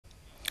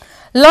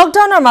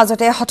লকডাউনৰ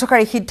মাজতে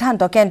হঠকাৰী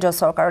সিদ্ধান্ত কেন্দ্ৰীয়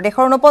চৰকাৰৰ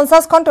দেশৰ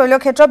 49খন তৈল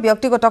ক্ষেত্ৰ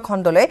ব্যক্তিগত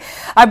খণ্ডলৈ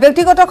আৰু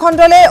ব্যক্তিগত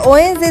খণ্ডলৈ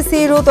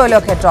ONGCৰ তৈল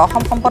ক্ষেত্ৰ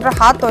অসম সম্পদৰ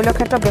 7 তৈল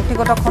ক্ষেত্ৰ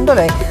ব্যক্তিগত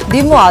খণ্ডলৈ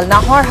ডিমৱাল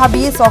নাহৰ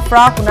হাবি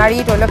সফৰা কুনাৰী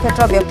তৈল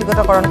ক্ষেত্ৰ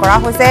ব্যক্তিগতকৰণ কৰা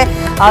হৈছে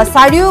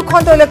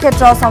চাৰিওখন তৈল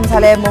ক্ষেত্ৰ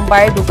সম্ভালে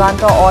মুম্বাইৰ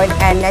দুগান্ত oil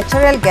and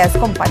natural gas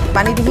company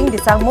Panidihing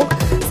Disangmukh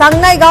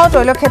সাংনাই গাঁও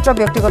তৈল ক্ষেত্ৰ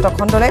ব্যক্তিগত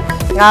খণ্ডলৈ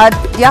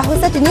দিয়া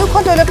হৈছে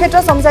তিনিওখন তৈল ক্ষেত্ৰ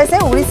সম্ভাইছে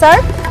উৰিষ্যাৰ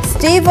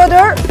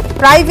ষ্টেভডৰ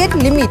Private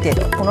Limited.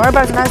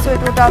 পুনৰবাৰ জনাইছো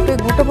এটো এটা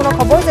গুৰুত্বপূৰ্ণ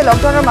খবৰ যে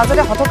লকডাউনৰ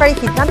মাজতে হঠকাৰী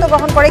সিদ্ধান্ত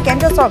গ্ৰহণ কৰে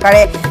কেন্দ্ৰীয়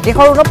চৰকাৰে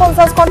দেশৰ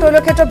 49খন তৈল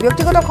ক্ষেত্ৰ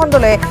ব্যক্তিগত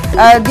খণ্ডলৈ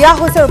দিয়া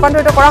হৈছে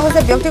ৰূপান্তৰিত কৰা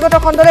হৈছে ব্যক্তিগত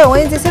খণ্ডলৈ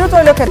ONGCৰ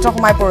তৈল ক্ষেত্ৰ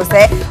সোমাই পৰিছে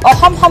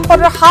অসম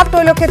সম্পদৰ 7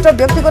 তৈল ক্ষেত্ৰ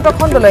ব্যক্তিগত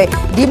খণ্ডলৈ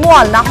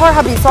ডিমৱাল নাহৰ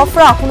হাবি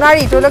সফৰা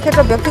কুনাৰী তৈল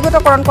ক্ষেত্ৰ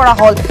ব্যক্তিগতকৰণ কৰা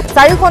হ'ল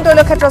চাৰিখন তৈল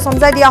ক্ষেত্ৰ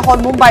সমজাই দিয়া হ'ল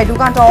Mumbai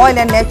দুগান্ত oil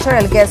and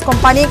natural gas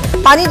company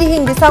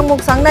Panidihing Disangmukh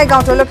সাংনাই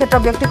গাঁও তৈল ক্ষেত্ৰ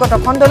ব্যক্তিগত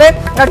খণ্ডলৈ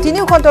আৰু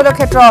তিনিওখন তৈল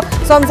ক্ষেত্ৰ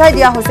সমজাই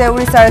দিয়া হৈছে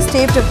উৰিষ্যাৰ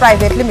State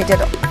Private Limited.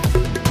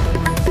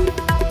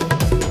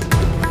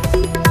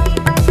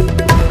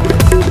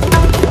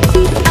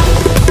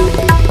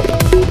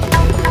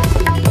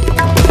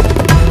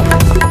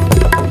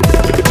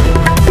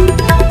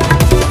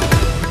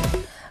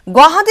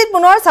 গুৱাহাটীত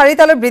পুনৰ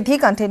চাৰিতালৰ বৃদ্ধি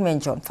কণ্টেইনমেন্ট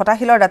জোন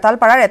ফটাহিলৰ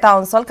দাতালপাৰাৰ এটা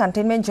অঞ্চল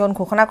কণ্টেইনমেন্ট জোন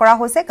ঘোষণা কৰা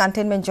হৈছে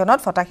কণ্টেইনমেন্ট জোনত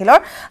ফটাহিলৰ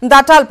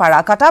দাতালপাৰা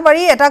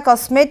কাটাবাৰী এটা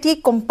কসমেটিক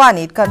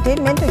কোম্পানীত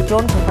কণ্টেইনমেন্ট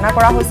জোন ঘোষণা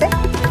কৰা হৈছে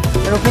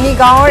ৰুপিনী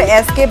গাঁৱৰ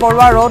SK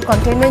বৰুৱা ৰোড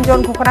কণ্টেইনমেন্ট জোন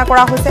ঘোষণা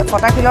কৰা হৈছে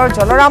ফটাহিলৰ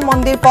জলৰাম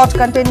মন্দিৰ পথ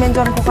কণ্টেইনমেন্ট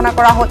জোন ঘোষণা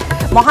কৰা হ'ল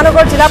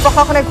মহানগৰ জিলা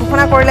প্ৰশাসনে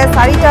ঘোষণা কৰিলে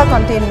চাৰিটা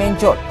কণ্টেইনমেন্ট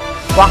জোন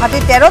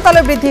গুৱাহাটীত 13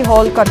 তালৰ বৃদ্ধি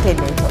হ'ল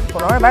কণ্টেইনমেন্ট জোন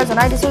পুনৰ এবাৰ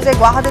জনাই দিছো যে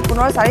গুৱাহাটীত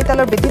পুনৰ 4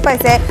 তালৰ বৃদ্ধি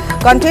পাইছে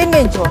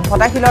কণ্টেইনমেন্ট জোন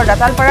ফটাহিলৰ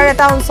দাতালপাৰাৰ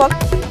এটা অঞ্চল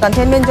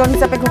কণ্টেইনমেন্ট জোন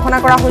হিচাপে ঘোষণা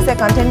কৰা হৈছে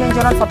কণ্টেইনমেন্ট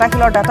জোনত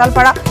ফটাহিলৰ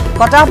দাতালপাৰা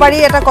কটাবাৰী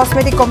এটা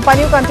কসমেটিক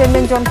কোম্পানীও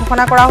কণ্টেইনমেন্ট জোন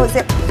ঘোষণা কৰা হৈছে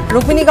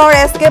ৰুপিনী গাঁৱৰ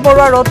SK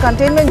বৰুৱা ৰোড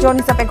কণ্টেইনমেন্ট জোন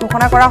হিচাপে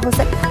ঘোষণা কৰা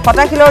হৈছে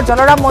ফটাহিলৰ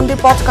জলৰাম মন্দিৰ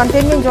পথ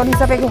কণ্টেইনমেন্ট জোন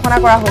হিচাপে ঘোষণা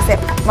কৰা হৈছে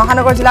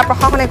মহানগৰ জিলা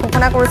প্ৰশাসনে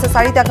ঘোষণা কৰিছে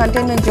 4টা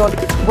কণ্টেইনমেন্ট জোন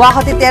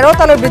গুৱাহাটীত 13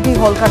 তালৰ বৃদ্ধি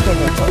হ'ল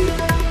কণ্টেইনমেন্ট জোন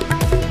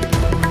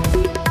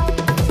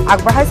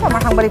আগবঢ়াইছে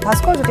আমাৰ সাংবাদিক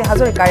ভাস্কৰ জ্যোতি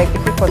হাজৰিকাৰ এক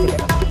বিশেষ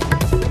প্ৰতিবেদন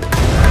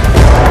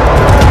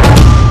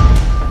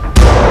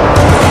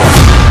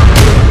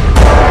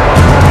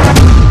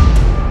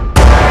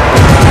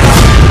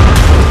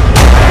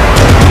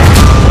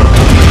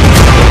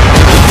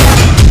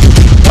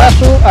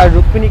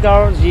ৰুক্মিণী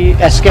গাঁৱৰ যি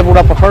SK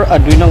বৰুৱা পথৰ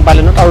 2 নং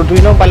বালিনত আৰু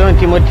 2 নং বালিনত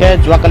ইতিমধ্যে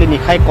যোৱাকালি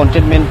নিশাই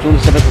কণ্টেইনমেন্ট জোন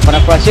হিচাপে ঘোষণা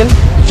কৰা হৈছিল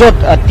য'ত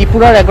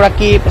ত্ৰিপুৰাৰ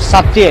এগৰাকী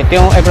ছাত্ৰীয়ে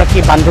তেওঁ এগৰাকী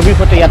বান্ধৱীৰ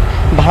সৈতে ইয়াত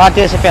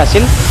ভাড়াতীয়া হিচাপে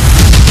আছিল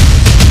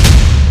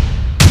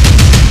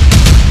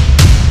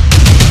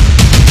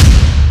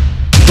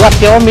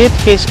তেওঁ মেত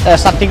সেই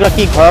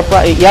ছাত্ৰীগৰাকী ঘৰৰ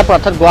পৰা ইয়াৰ পৰা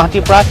অৰ্থাৎ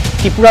গুৱাহাটীৰ পৰা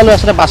ত্ৰিপুৰালৈ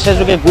আচলতে বাছেৰে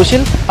যোগে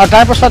গৈছিল আৰু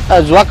তাৰ পাছত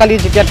যোৱাকালি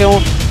যেতিয়া তেওঁ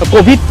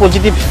কোভিড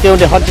পজিটিভ তেওঁ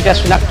দেহত যেতিয়া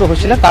চিনাক্ত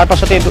হৈছিল তাৰ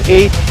পাছতে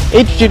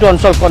এই যিটো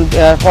অঞ্চল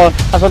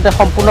আচলতে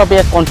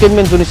সম্পূৰ্ণভাৱে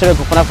কণ্টেইনমেন্ট জোন হিচাপে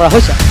ঘোষণা কৰা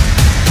হৈছে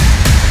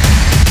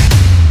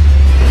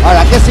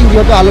ৰাকেশ সিং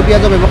যিহেতু আলু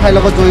পিঁয়াজৰ ব্যৱসায়ৰ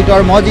লগত জড়িত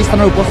আৰু মই যি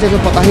স্থানত উপস্থিত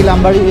আছোঁ ফটাহিল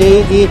আমবাৰী এই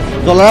যি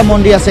জলৰাম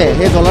মন্দিৰ আছে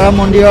সেই জলৰাম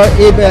মন্দিৰৰ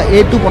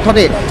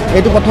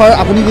এইটো পথৰ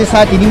আপুনি যি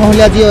চাই 3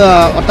 মহলীয়া যি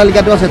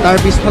অট্টালিকাটো আছে তাৰ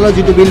পিছফালৰ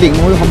যিটো বিল্ডিং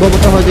মোৰ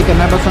সম্ভৱতঃ হয় যে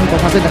কেমেৰা পাৰ্চন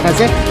কথাতে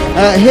দেখাইছে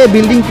সেই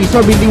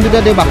পিছৰ বিল্ডিংটোতে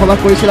তেওঁ বাসবাস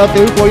কৰিছিল আৰু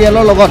তেওঁৰ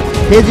পৰিয়ালৰ লগত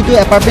সেই যিটো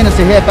এপাৰ্টমেণ্ট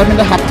আছে সেই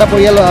এপাৰ্টমেণ্টত 7টা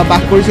পৰিয়াল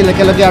বাস কৰিছিল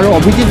একেলগে আৰু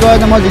অভিজিত ৰয়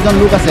নামৰ যিজন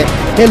লোক আছে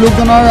সেই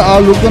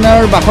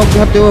লোকজনৰ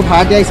বাসগৃহত তেওঁ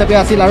ভাড়াতীয়া হিচাপে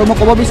আছিল আৰু মই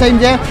ক'ব বিচাৰিম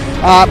যে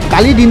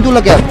কালি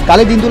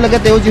দিনটোলৈকে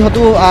তেওঁ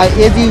যিহেতু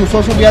এই যি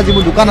ওচৰ চুবুৰীয়া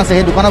যিবোৰ দোকান আছে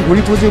সেই দোকানত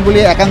ঘূৰি ফুৰিছিল বুলি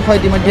একাংশই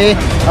ইতিমধ্যে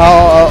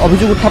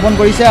অভিযোগ উত্থাপন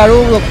কৰিছে আৰু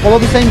ক'ব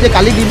বিচাৰিম যে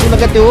কালি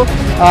দিনটোলৈকে তেওঁ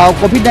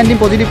COVID-19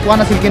 পজিটিভ পোৱা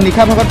নাছিল কিন্তু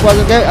নিশা ভাগত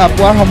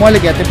পোৱাৰ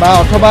সময়লৈকে বা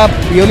অথবা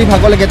বিয়লি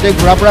ভাগলৈকে তেওঁ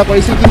ঘূৰা ফুৰা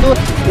কৰিছিল কিন্তু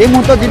এই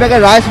মুহূৰ্তত যিভাগে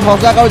ৰাইজ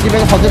সজাগ আৰু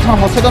যিভাগে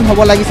সচেতন হ'ব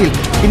লাগিছিল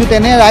কিন্তু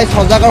তেনে ৰাইজ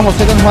সজাগ আৰু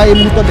সচেতন হোৱা এই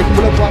মুহূৰ্তত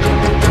দেখিবলৈ পোৱা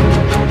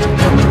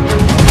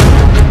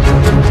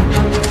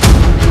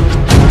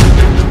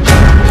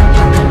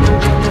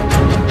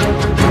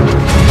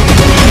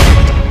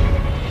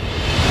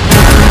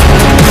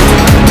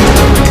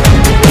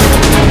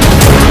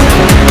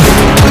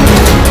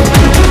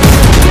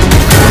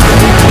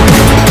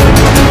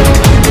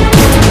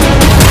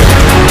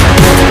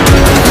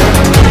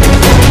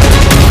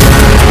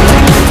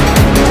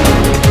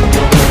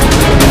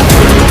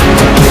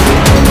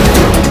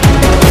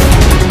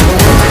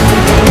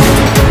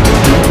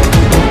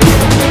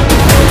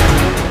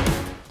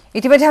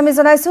ইতিমধ্যে আমি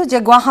জনাইছো যে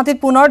গুৱাহাটীত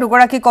পুনৰ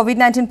দুগৰাকী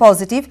COVID-19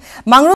 পজিটিভ